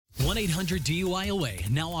1-800-DUI-AWAY,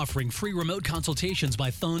 now offering free remote consultations by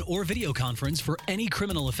phone or video conference for any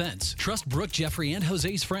criminal offense. Trust Brooke, Jeffrey, and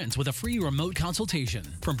Jose's friends with a free remote consultation.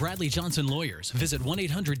 From Bradley Johnson Lawyers, visit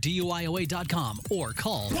 1-800-DUI-AWAY.com or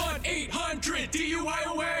call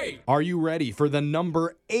 1-800-DUI-AWAY. Are you ready for the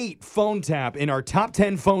number 8 phone tap in our top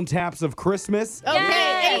 10 phone taps of Christmas?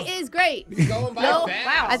 Okay, 8 is great. Going by fast.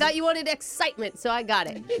 Wow. I thought you wanted excitement, so I got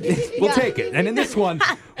it. We'll take it. And in this one,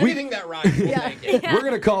 Anything that rhymes, we'll take it. we're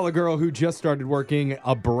going to call a girl who just started working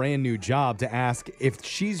a brand new job to ask if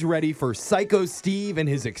she's ready for Psycho Steve and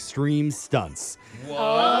his extreme stunts.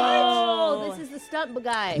 Oh, this is the stunt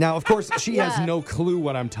guy. Now, of course, she has no clue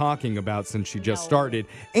what I'm talking about since she just started,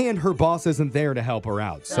 and her boss isn't there to help her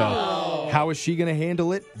out. So how is she going to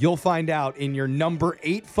handle it? You'll find out in your number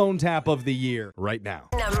 8 phone tap of the year right now.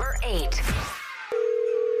 Number 8.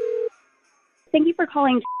 Thank you for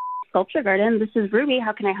calling Sculpture Garden. This is Ruby.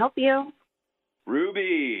 How can I help you?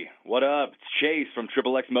 Ruby, what up? It's Chase from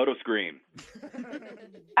Triple X Moto Scream.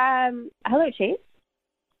 Hello, Chase.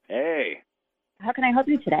 Hey, How can I help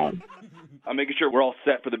you today? I'm making sure we're all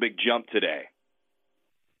set for the big jump today.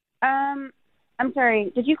 I'm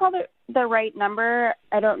sorry. Did you call the right number?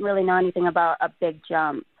 I don't really know anything about a big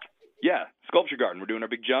jump. Yeah, Sculpture Garden. We're doing our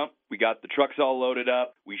big jump. We got the trucks all loaded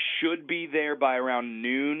up. We should be there by around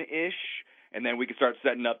noon-ish, and then we can start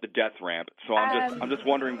setting up the death ramp. So I'm just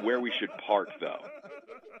wondering where we should park, though.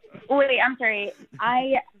 Wait, I'm sorry.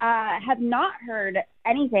 I have not heard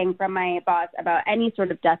anything from my boss about any sort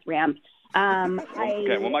of death ramp.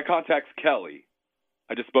 Okay, well, my contact's Kelly.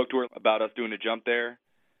 I just spoke to her about us doing a jump there.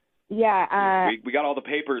 Yeah. We got all the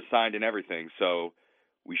papers signed and everything, so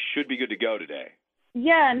we should be good to go today.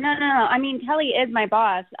 Yeah, no. I mean, Kelly is my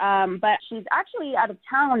boss, but she's actually out of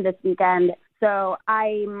town this weekend, so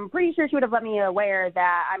I'm pretty sure she would have let me aware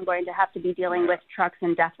that I'm going to have to be dealing with trucks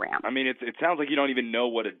and death ramp. I mean, it sounds like you don't even know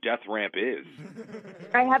what a death ramp is.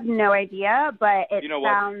 I have no idea, but it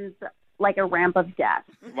sounds like a ramp of death.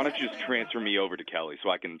 Why don't you just transfer me over to Kelly so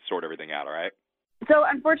I can sort everything out, all right? So,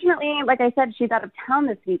 unfortunately, like I said, she's out of town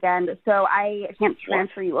this weekend, so I can't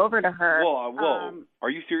transfer you over to her. Whoa. Are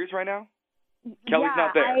you serious right now? Kelly's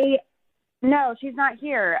not there. No, she's not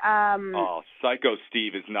here. Psycho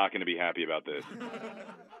Steve is not going to be happy about this.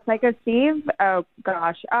 Psycho Steve? Oh,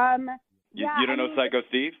 gosh. You don't know Psycho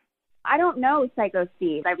Steve? I don't know Psycho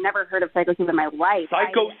Steve. I've never heard of Psycho Steve in my life.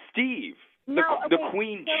 Psycho Steve? The okay,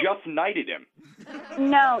 Queen just knighted him.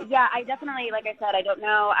 No, yeah, I definitely, like I said, I don't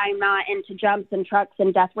know. I'm not into jumps and trucks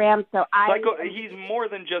and death ramps, so he's more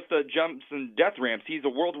than just jumps and death ramps. He's a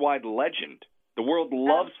worldwide legend. The world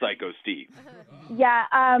loves Psycho Steve. Yeah,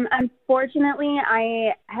 unfortunately,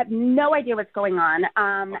 I have no idea what's going on.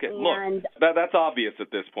 Okay, look, that's obvious at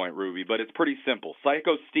this point, Ruby, but it's pretty simple.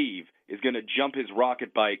 Psycho Steve is going to jump his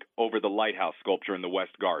rocket bike over the lighthouse sculpture in the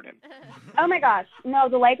West Garden. Oh, my gosh. No,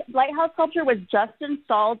 the lighthouse sculpture was just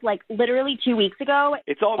installed, like, literally 2 weeks ago.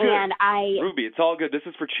 It's all good. And Ruby, it's all good. This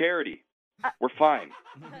is for charity. We're fine.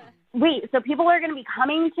 Wait, so people are going to be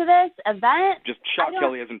coming to this event? Just shocked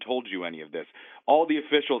Kelly hasn't told you any of this. All the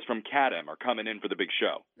officials from CADM are coming in for the big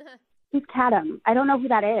show. Who's CADM? I don't know who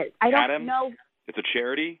that is. I don't know. It's a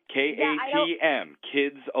charity. KATM,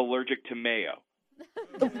 Kids Allergic to Mayo.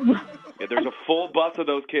 Yeah, there's a full bus of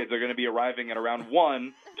those kids. They're going to be arriving at around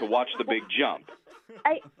 1 to watch the big jump.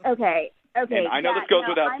 Okay. And I know this goes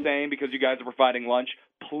without saying because you guys are providing lunch.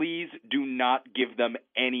 Please do not give them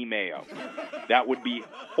any mayo. That would be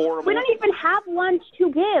horrible. We don't even have lunch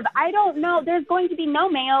to give. I don't know. There's going to be no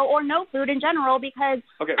mayo or no food in general because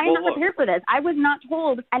I'm not prepared for this. I was not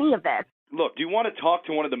told any of this. Look, do you want to talk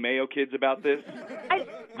to one of the Mayo kids about this?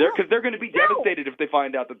 Because they're going to be devastated if they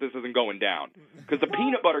find out that this isn't going down. Because the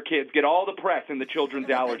peanut butter kids get all the press in the children's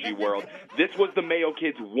allergy world. This was the Mayo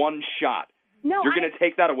kids' one shot. No, You're going to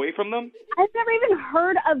take that away from them? I've never even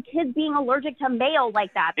heard of kids being allergic to mayo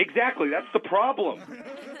like that. Exactly. That's the problem.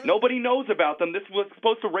 Nobody knows about them. This was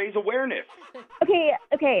supposed to raise awareness. Okay.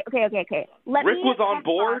 Rick was on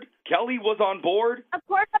board. Kelly was on board. Of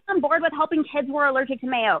course I'm on board with helping kids who are allergic to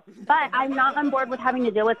mayo, but I'm not on board with having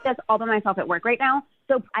to deal with this all by myself at work right now.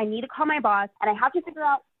 So I need to call my boss, and I have to figure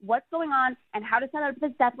out what's going on and how to set up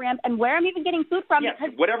this death ramp and where I'm even getting food from. Yes,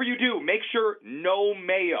 whatever you do, make sure no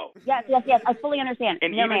mayo. Yes, I fully understand.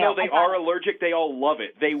 And no even mayo. though they are allergic, they all love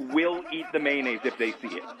it. They will eat the mayonnaise if they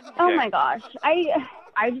see it. Okay? Oh, my gosh.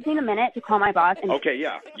 I just need a minute to call my boss. Okay,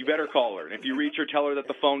 yeah. You better call her. And if you reach her, tell her that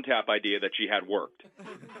the phone tap idea that she had worked.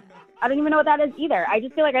 I don't even know what that is either. I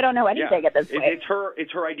just feel like I don't know anything at this point.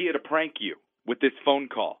 It's her idea to prank you with this phone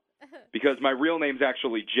call. Because my real name's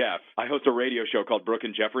actually Jeff. I host a radio show called Brooke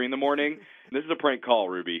and Jeffrey in the morning. This is a prank call,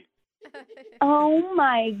 Ruby. Oh,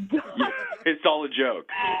 my God. It's all a joke.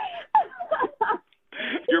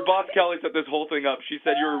 Your boss, Kelly, set this whole thing up. She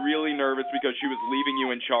said you were really nervous because she was leaving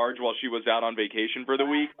you in charge while she was out on vacation for the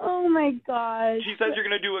week. Oh, my gosh. She says you're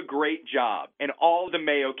going to do a great job, and all the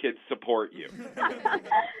Mayo kids support you.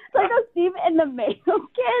 Like a Steve and the Mayo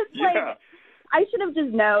kids? Yeah. Like, I should have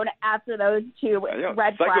just known after those two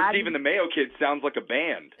red Psycho flags. Steve and the Mayo kids sounds like a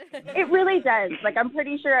band. It really does. Like, I'm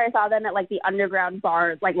pretty sure I saw them at, like, the underground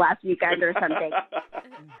bars, like, last weekend or something.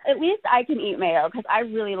 At least I can eat mayo, because I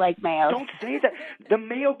really like mayo. Don't say that. The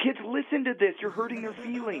Mayo kids listen to this. You're hurting their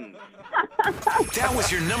feelings. That was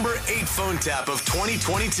your number 8 phone tap of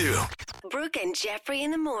 2022. Brooke and Jeffrey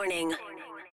in the morning.